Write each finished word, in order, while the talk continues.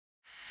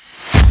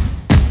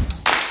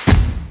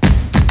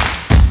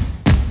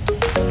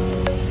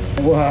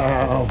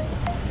Wow.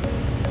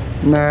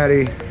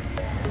 Maddie,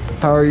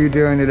 how are you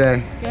doing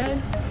today? Good.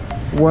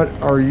 What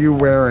are you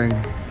wearing?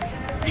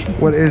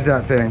 What is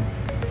that thing?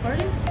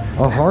 Harness?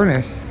 A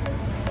harness?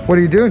 What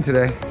are you doing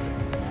today?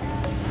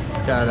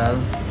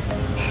 Skydiving.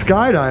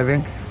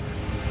 Skydiving?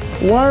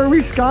 Why are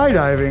we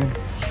skydiving?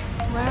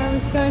 Why are we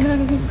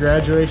skydiving?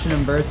 Graduation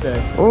and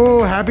birthday.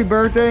 Oh, happy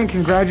birthday and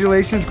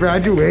congratulations,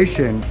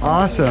 graduation.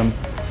 Awesome.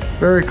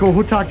 Very cool.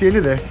 Who talked you into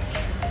this?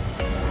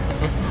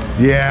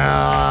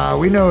 Yeah,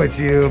 we know it's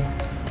you.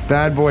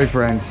 Bad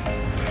boyfriends.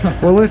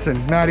 Well, listen,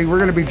 Maddie, we're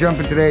going to be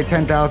jumping today at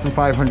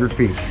 10,500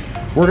 feet.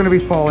 We're going to be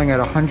falling at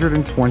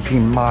 120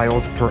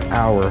 miles per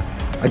hour.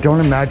 I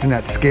don't imagine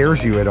that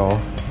scares you at all.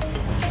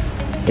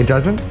 It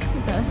doesn't?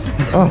 It does.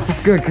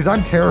 Oh, good, because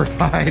I'm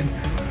terrified.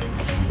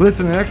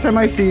 Listen, the next time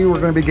I see you,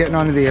 we're going to be getting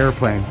onto the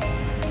airplane.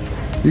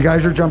 You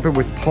guys are jumping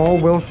with Paul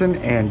Wilson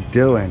and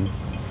Dylan.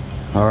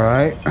 All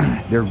right?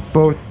 They're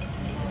both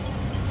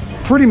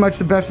pretty much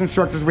the best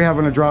instructors we have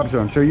on a drop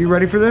zone. So are you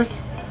ready for this?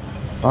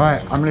 All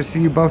right, I'm going to see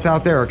you both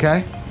out there,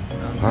 okay?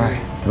 All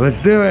right, let's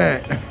do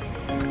it.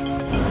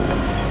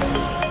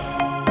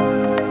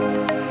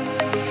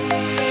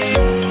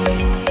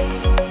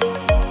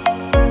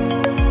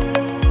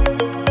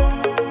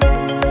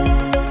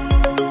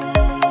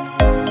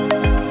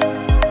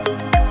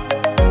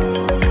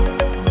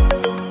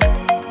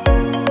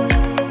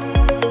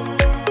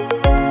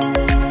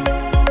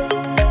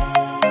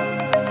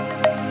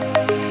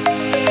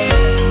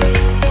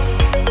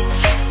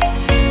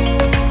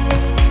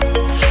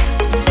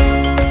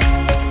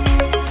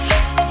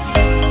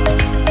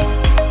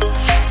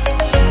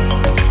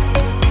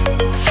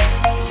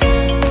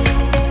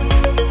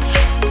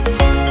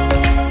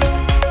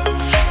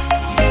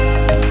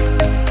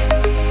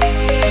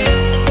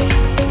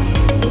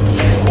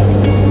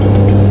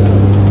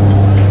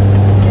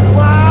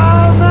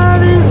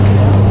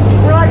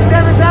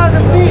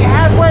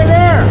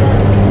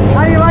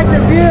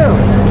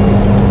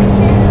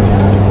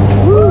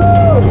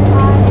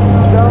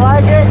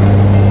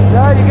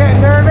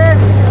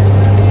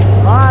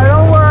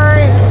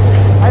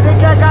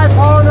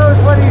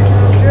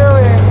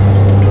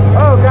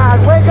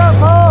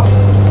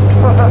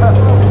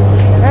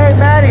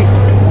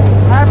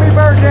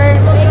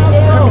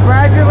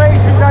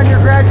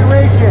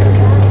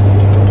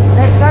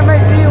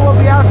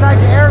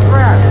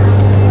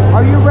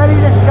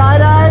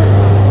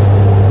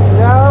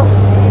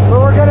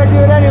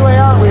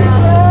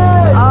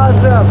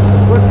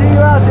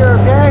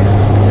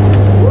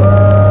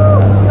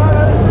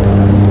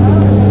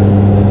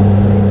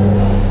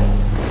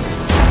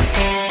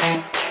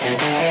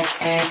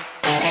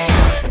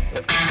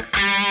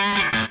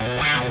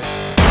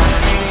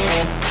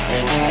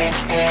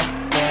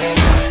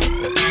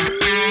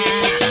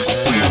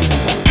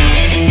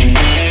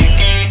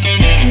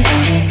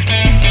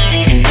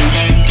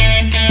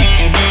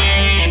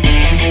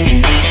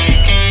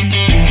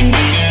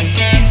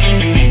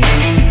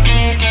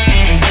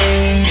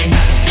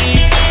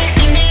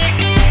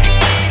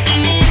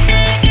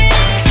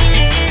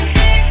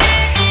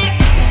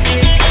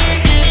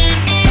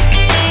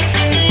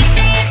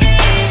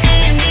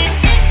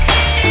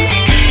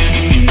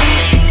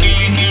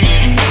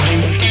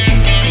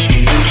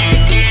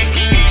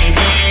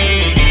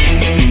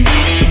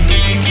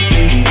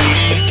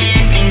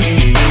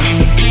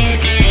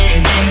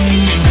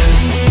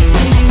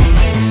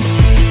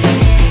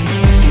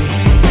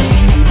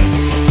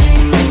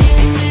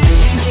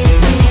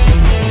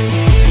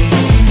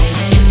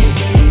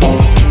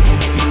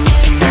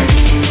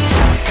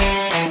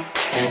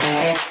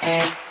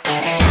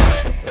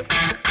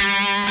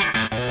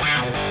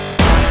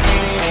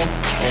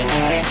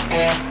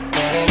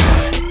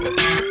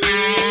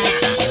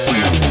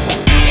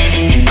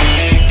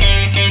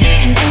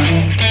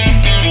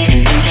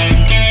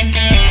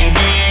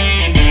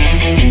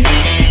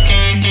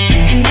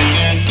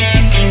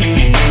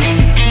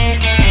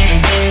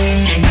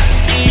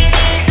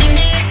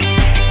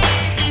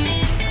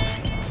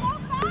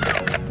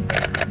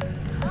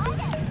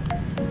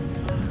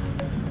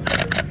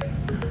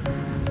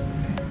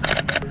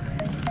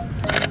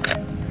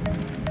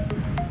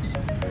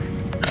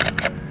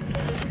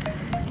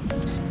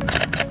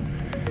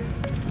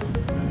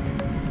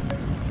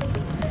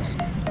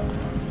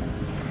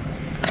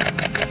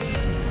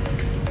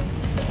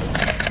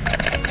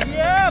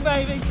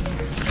 Baby.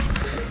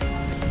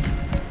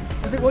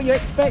 Was it what you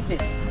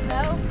expected?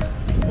 No.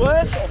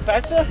 Worse or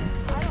better?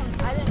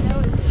 I didn't know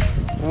it.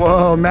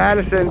 Whoa,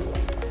 Madison.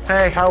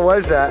 Hey, how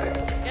was that?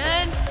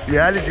 Good.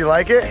 Yeah, did you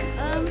like it?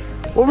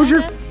 What was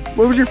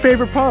your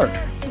favorite part?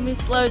 When we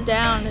slowed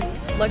down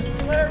and looked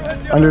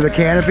Under the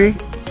canopy?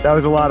 That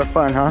was a lot of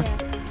fun, huh?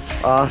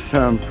 Yeah.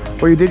 Awesome.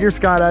 Well, you did your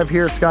skydive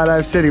here at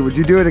Skydive City. Would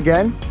you do it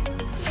again?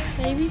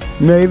 Maybe.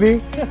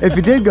 Maybe? If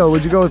you did go,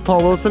 would you go with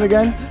Paul Wilson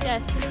again?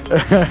 Yes.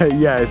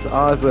 Yes,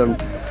 awesome.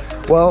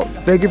 Well,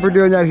 thank you for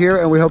doing that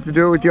here, and we hope to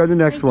do it with you on the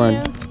next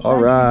one. Thank you. All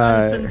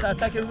right.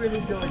 I really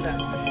enjoyed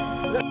that.